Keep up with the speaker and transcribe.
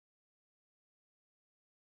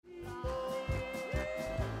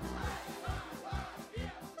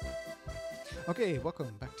Okay,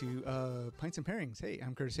 welcome back to Pints and Pairings. Hey,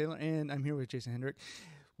 I'm Curtis Taylor, and I'm here with Jason Hendrick.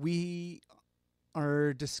 We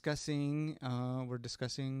are discussing we're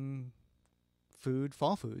discussing food,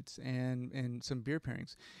 fall foods, and some beer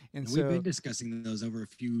pairings. And And we've been so, discussing those over a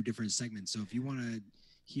few different segments. So if you want to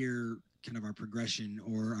hear kind of our progression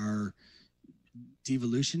or our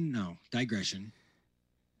devolution, no, digression.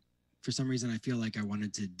 For some reason, I feel like I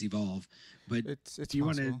wanted to devolve, but it's if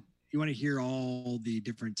possible. you want to hear all the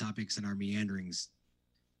different topics and our meanderings,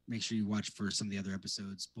 make sure you watch for some of the other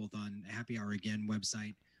episodes, both on Happy Hour Again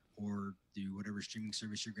website or through whatever streaming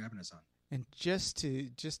service you're grabbing us on. And just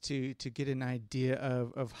to get an idea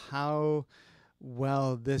of how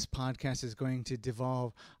well this podcast is going to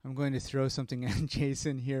devolve, I'm going to throw something at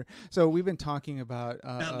Jason here. So we've been talking about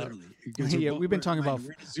Not literally, because yeah, we've been talking about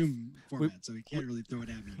we're in a Zoom we, format, so you can't really throw it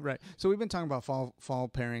at me. right. So we've been talking about fall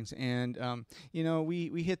pairings, and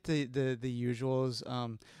we hit the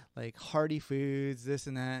usuals, like hearty foods, this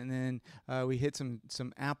and that, and then we hit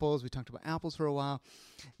some apples. We talked about apples for a while.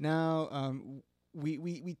 Now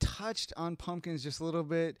we touched on pumpkins just a little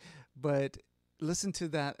bit, but listen to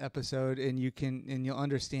that episode, and you'll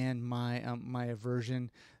understand my aversion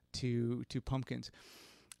to pumpkins.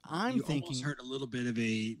 I'm You almost thinking heard a little bit of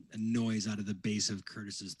a noise out of the base of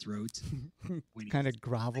Curtis's throat when he kind of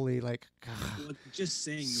grovelly, like well, just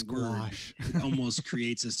saying squash. the word it almost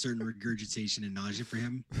creates a certain regurgitation and nausea for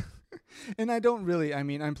him. And I don't really. I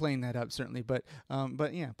mean, I'm playing that up certainly, but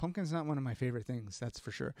yeah, pumpkin's not one of my favorite things. That's for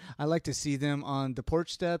sure. I like to see them on the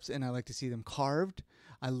porch steps, and I like to see them carved.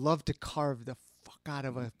 I love to carve the fuck out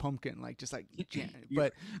of a pumpkin, like just like. You're,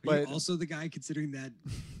 But are you but also the guy considering that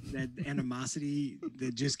animosity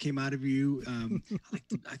that just came out of you? I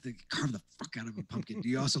like to carve the fuck out of a pumpkin. Do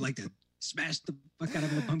you also like to smash the fuck out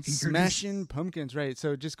of a pumpkin, Curtis? smashing pumpkins, right?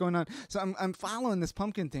 So just going on. So I'm following this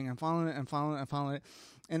pumpkin thing. I'm following it. I'm following it. I'm following it.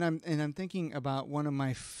 And I'm thinking about one of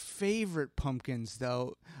my favorite pumpkins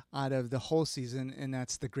though out of the whole season, and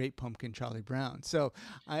that's the Great Pumpkin Charlie Brown. So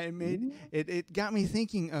I made it. It got me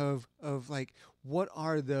thinking of like what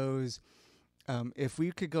are those. If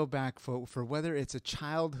we could go back for whether it's a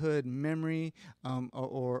childhood memory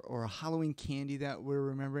or a Halloween candy that we're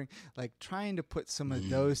remembering, like trying to put some of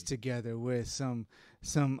those together with some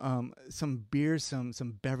beers,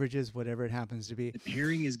 some beverages, whatever it happens to be. The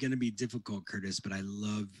pairing is going to be difficult, Curtis, but I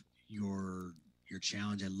love your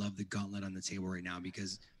challenge. I love the gauntlet on the table right now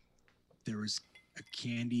because there was a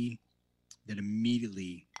candy that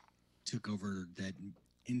immediately took over that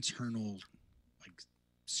internal like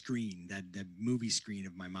screen, that movie screen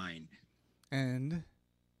of my mind. And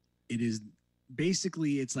It is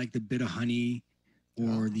basically it's like the bit of honey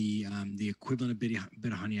or the equivalent of bit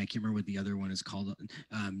of honey. I can't remember what the other one is called.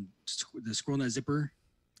 The squirrel nut zipper.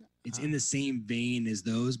 It's in the same vein as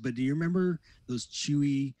those. But do you remember those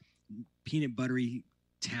chewy peanut buttery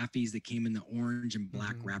taffies that came in the orange and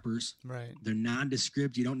black wrappers? right, They're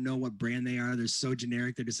nondescript. You don't know what brand they are. They're so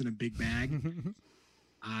generic. They're just in a big bag.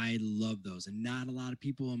 I love those, and not a lot of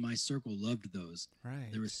people in my circle loved those.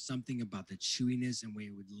 right. There was something about the chewiness and way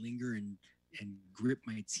it would linger and grip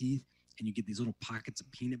my teeth, and you get these little pockets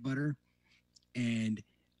of peanut butter. And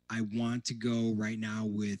I want to go right now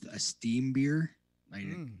with a steam beer, like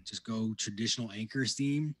just go traditional Anchor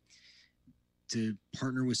steam to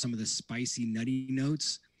partner with some of the spicy, nutty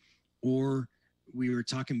notes, or we were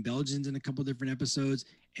talking Belgians in a couple different episodes,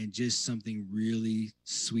 and just something really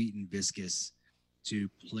sweet and viscous to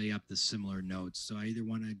play up the similar notes. So I either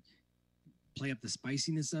want to play up the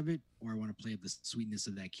spiciness of it, or I want to play up the sweetness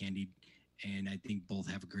of that candy. And I think both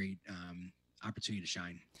have a great opportunity to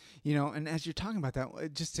shine. And as you're talking about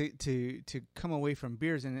that, just to come away from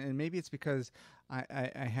beers, and maybe it's because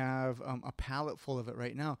I have a palate full of it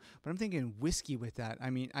right now, but I'm thinking whiskey with that.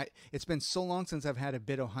 I mean, it's been so long since I've had a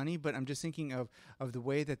bit of honey, but I'm just thinking of the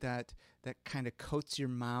way that kind of coats your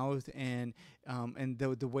mouth, and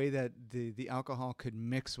the way that the alcohol could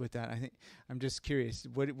mix with that. I think I'm just curious.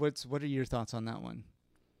 What are your thoughts on that one?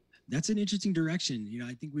 That's an interesting direction.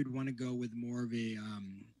 I think we'd want to go with more of a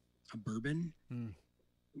bourbon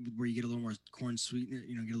where you get a little more corn sweetness,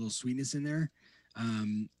 get a little sweetness in there.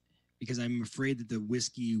 Because I'm afraid that the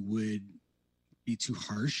whiskey would be too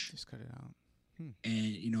harsh. Just cut it out.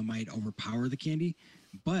 And, might overpower the candy.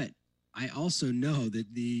 But I also know that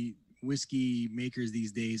the whiskey makers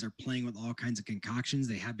these days are playing with all kinds of concoctions.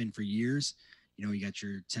 They have been for years. You got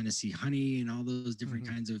your Tennessee honey and all those different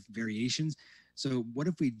kinds of variations. So what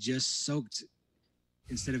if we just soaked,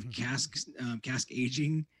 instead of cask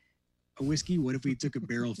aging a whiskey, what if we took a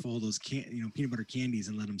barrel full of those peanut butter candies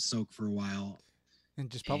and let them soak for a while? And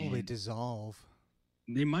just probably dissolve.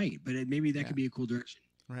 They might, but maybe that could be a cool direction.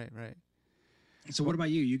 Right. So what about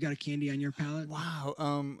you? You got a candy on your palate? Wow.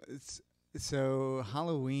 So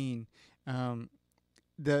Halloween, um,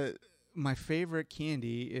 the my favorite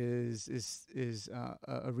candy is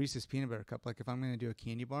a Reese's peanut butter cup. Like if I'm gonna do a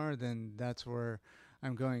candy bar, then that's where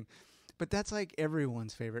I'm going. But that's like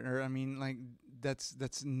everyone's favorite, or I mean, like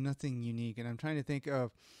that's nothing unique. And I'm trying to think You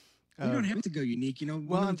don't of have to go unique. You know, one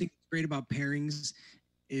well, of the things that's great about pairings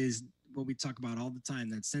is what we talk about all the time,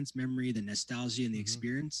 that sense memory, the nostalgia, and the hmm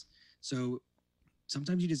experience. So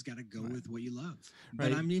sometimes you just got to go right, with what you love.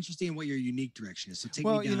 But right. I'm interested in what your unique direction is. So take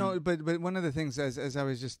me Well, you down. know, but one of the things as I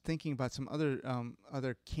was just thinking about some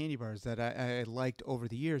other candy bars that I liked over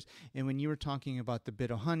the years, and when you were talking about the bit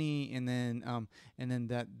of honey and then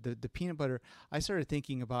that the peanut butter, I started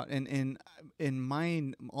thinking about and in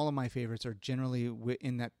mine all of my favorites are generally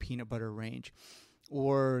in that peanut butter range,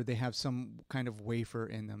 or they have some kind of wafer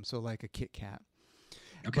in them, so like a Kit Kat.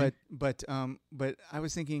 Okay. But I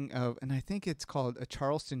was thinking of, and I think it's called a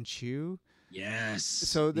Charleston Chew. Yes.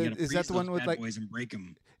 So You got to is that freeze the those one with bad like boys and break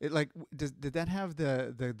them. it like did that have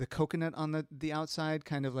the coconut on the outside,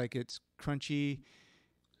 kind of like it's crunchy?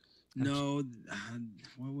 No,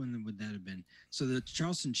 what one would that have been? So the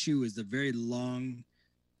Charleston Chew is the very long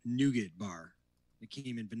nougat bar. It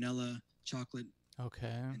came in vanilla, chocolate, Okay.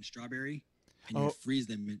 and strawberry, and you Oh would freeze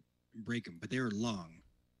them and break them. But they were long.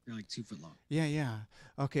 They're like 2 foot long. yeah, yeah.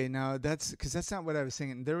 Okay, now that's because that's not what I was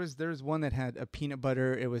thinking. There was one that had a peanut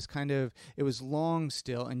butter. It was kind of it was long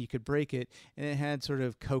still, and you could break it, and it had sort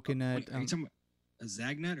of coconut Wait, are you talking about a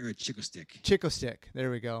Zagnut or a Chico Stick? Chico stick. There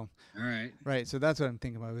we go. All right. Right. So that's what I'm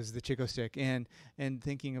thinking about was the Chico stick, and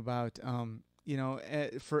thinking about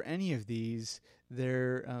for any of these,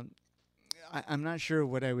 I'm not sure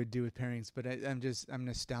what I would do with pairings, but I'm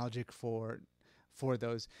nostalgic for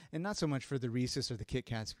those, and not so much for the Reese's or the Kit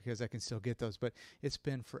Kats because I can still get those, but it's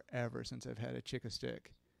been forever since I've had a Chico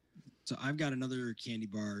stick. So I've got another candy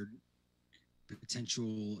bar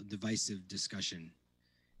potential divisive discussion.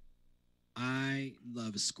 I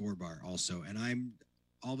love a score bar also, and I'm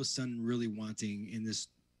all of a sudden really wanting in this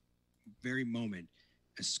very moment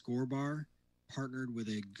a score bar partnered with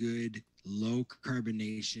a good low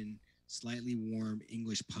carbonation, slightly warm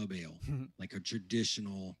English pub ale, like a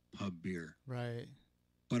traditional pub beer. Right.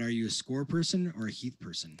 But are you a score person or a Heath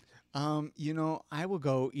person? I will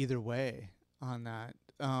go either way on that.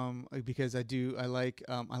 Because I like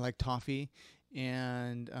toffee,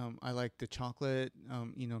 and I like the chocolate.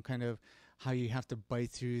 Kind of how you have to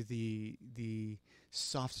bite through the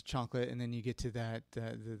soft chocolate, and then you get to that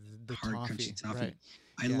the Hard, toffee. crunchy toffee. Right.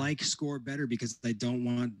 I Yeah. like score better because I don't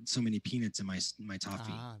want so many peanuts in my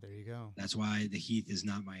toffee. Ah, there you go. That's why the Heath is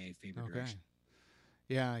not my favorite Okay. direction.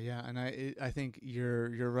 Yeah, yeah, and I think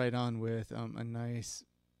you're right on with a nice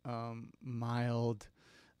mild,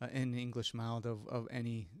 an English mild of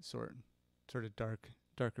any sort of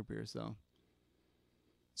darker beers though.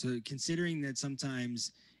 So considering that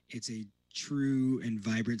sometimes it's a true and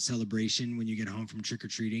vibrant celebration when you get home from trick or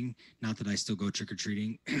treating. Not that I still go trick or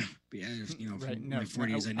treating, but yeah, Right. from No, my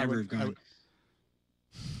 40s, I I never would, have gone.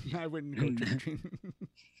 I wouldn't go trick or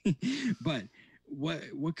treating. But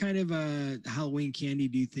what kind of Halloween candy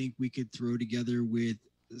do you think we could throw together with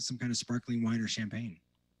some kind of sparkling wine or champagne?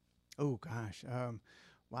 Oh gosh.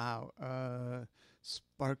 Wow.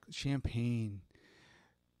 Spark champagne.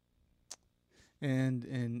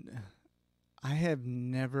 And I have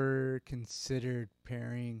never considered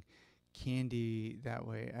pairing candy that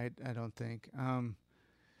way. I don't think. I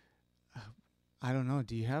don't know.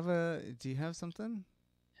 Do you have something?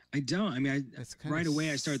 I don't. I mean, That's kind right of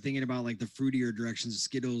away I started thinking about like the fruitier directions: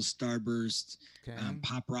 Skittles, Starburst, okay.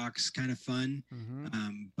 Pop Rocks, kind of fun. Mm-hmm.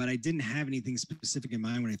 But I didn't have anything specific in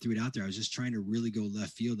mind when I threw it out there. I was just trying to really go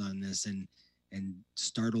left field on this and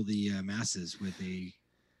startle the masses with a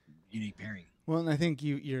unique pairing. Well, and I think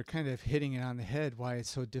you're kind of hitting it on the head. Why it's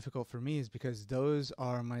so difficult for me is because those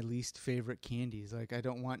are my least favorite candies. Like I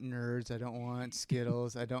don't want Nerds, I don't want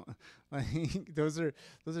Skittles, I don't like those are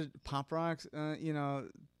Pop Rocks. No,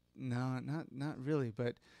 not really.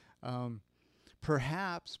 But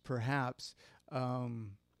perhaps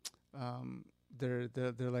um, they're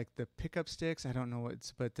like the pickup sticks. I don't know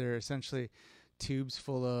what's, but they're essentially tubes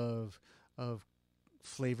full of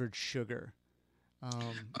flavored sugar.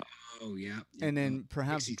 Oh yeah. And then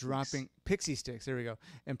perhaps Pixie dropping Sticks. pixie sticks. There we go.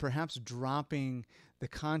 And perhaps dropping the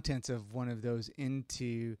contents of one of those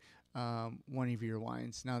into one of your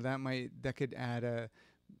wines. Now that could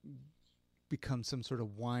become some sort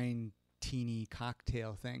of wine teeny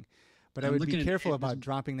cocktail thing. But I I'm would be looking at careful it, about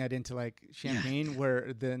dropping that into like champagne,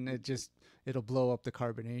 where then it'll blow up the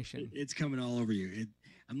carbonation. It's coming all over you.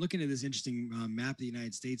 I'm looking at this interesting map of the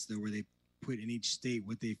United States though, where they put in each state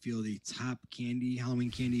what they feel the top candy,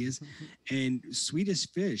 Halloween candy is. And Swedish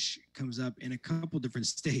Fish comes up in a couple different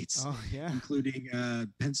states, Oh yeah. including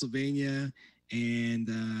Pennsylvania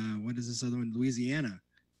and what is this other one? Louisiana.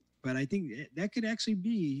 But I think that could actually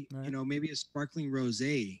be, Right. you know, maybe a sparkling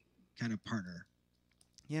rosé kind of partner.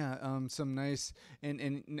 Yeah, some nice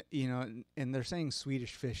and you know, and they're saying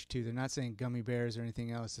Swedish Fish too. They're not saying gummy bears or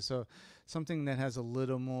anything else. So something that has a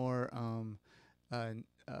little more uh,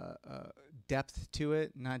 depth to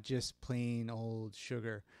it, not just plain old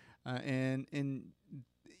sugar. And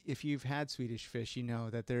if you've had Swedish Fish, you know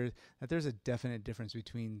that there's a definite difference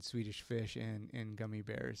between Swedish Fish and gummy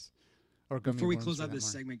bears or gummy Before we worms close for out that this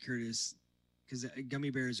matter. segment, Curtis, because gummy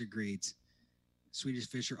bears are great, Swedish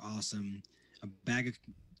Fish are awesome. A bag of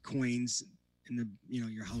coins in the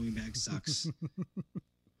your Halloween bag sucks.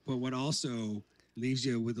 But what also leaves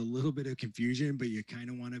you with a little bit of confusion, but you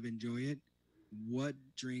kind of want to enjoy it. What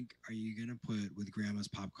drink are you gonna put with Grandma's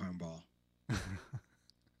popcorn ball?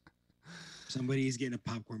 Somebody's getting a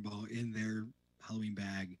popcorn ball in their Halloween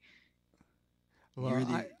bag. Well, You're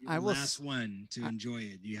the I will last one to enjoy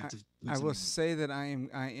it. You have to. I will say that I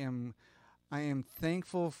am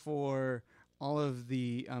thankful for all of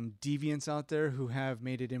the deviants out there who have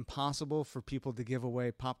made it impossible for people to give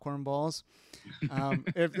away popcorn balls.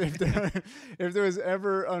 If there was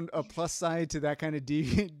ever a plus side to that kind of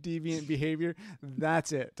deviant behavior,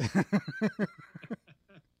 that's it.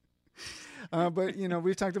 But you know,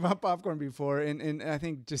 we've talked about popcorn before, and I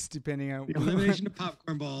think just depending on the elimination of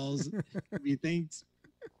popcorn balls. We thanked.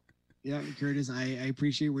 Yeah, Curtis, I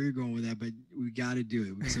appreciate where you're going with that, but we got to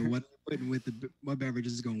do it. So what putting with what beverage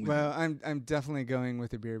is going with? Well, I'm definitely going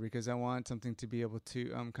with a beer because I want something to be able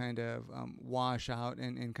to kind of wash out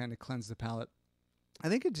and kind of cleanse the palate. I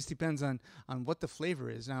think it just depends on what the flavor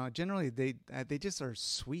is. Now, generally they just are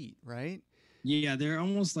sweet, right? Yeah, they're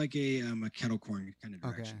almost like a kettle corn kind of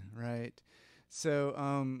Okay, direction. right. So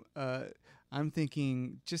I'm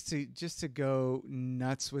thinking just to go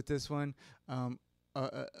nuts with this one.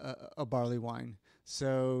 A barley wine.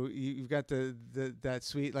 So you've got the that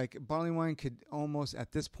sweet, like barley wine could almost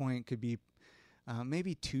at this point could be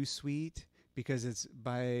maybe too sweet because it's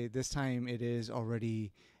by this time it is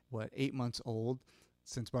already 8 months old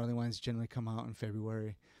since barley wines generally come out in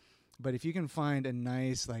February. But if you can find a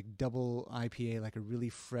nice like double IPA, like a really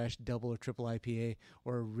fresh double or triple IPA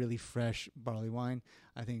or a really fresh barley wine,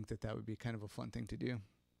 I think that would be kind of a fun thing to do.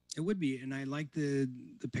 It would be, and I like the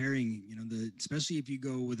pairing. You know, especially if you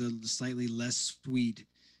go with a slightly less sweet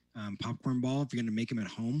popcorn ball. If you're going to make them at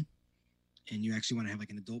home, and you actually want to have like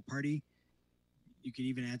an adult party, you can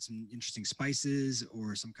even add some interesting spices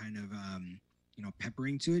or some kind of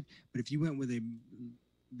peppering to it. But if you went with a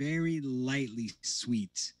very lightly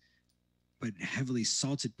sweet but heavily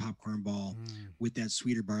salted popcorn ball with that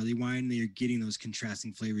sweeter barley wine, then you're getting those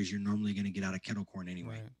contrasting flavors you're normally going to get out of kettle corn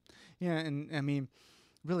anyway. Right. Yeah, and I mean,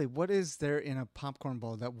 really, what is there in a popcorn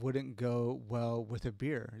ball that wouldn't go well with a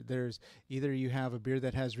beer? There's either you have a beer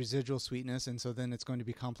that has residual sweetness, and so then it's going to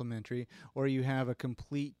be complementary, or you have a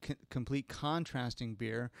complete contrasting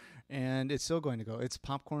beer, and it's still going to go. It's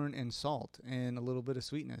popcorn and salt and a little bit of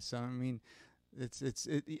sweetness. So I mean,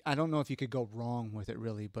 I don't know if you could go wrong with it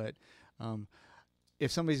really, but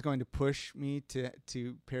if somebody's going to push me to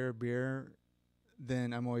pair a beer,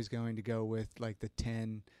 then I'm always going to go with like the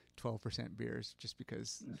 10-12% beers just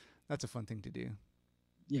because that's a fun thing to do.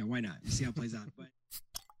 Yeah, why not? You see how it plays out. But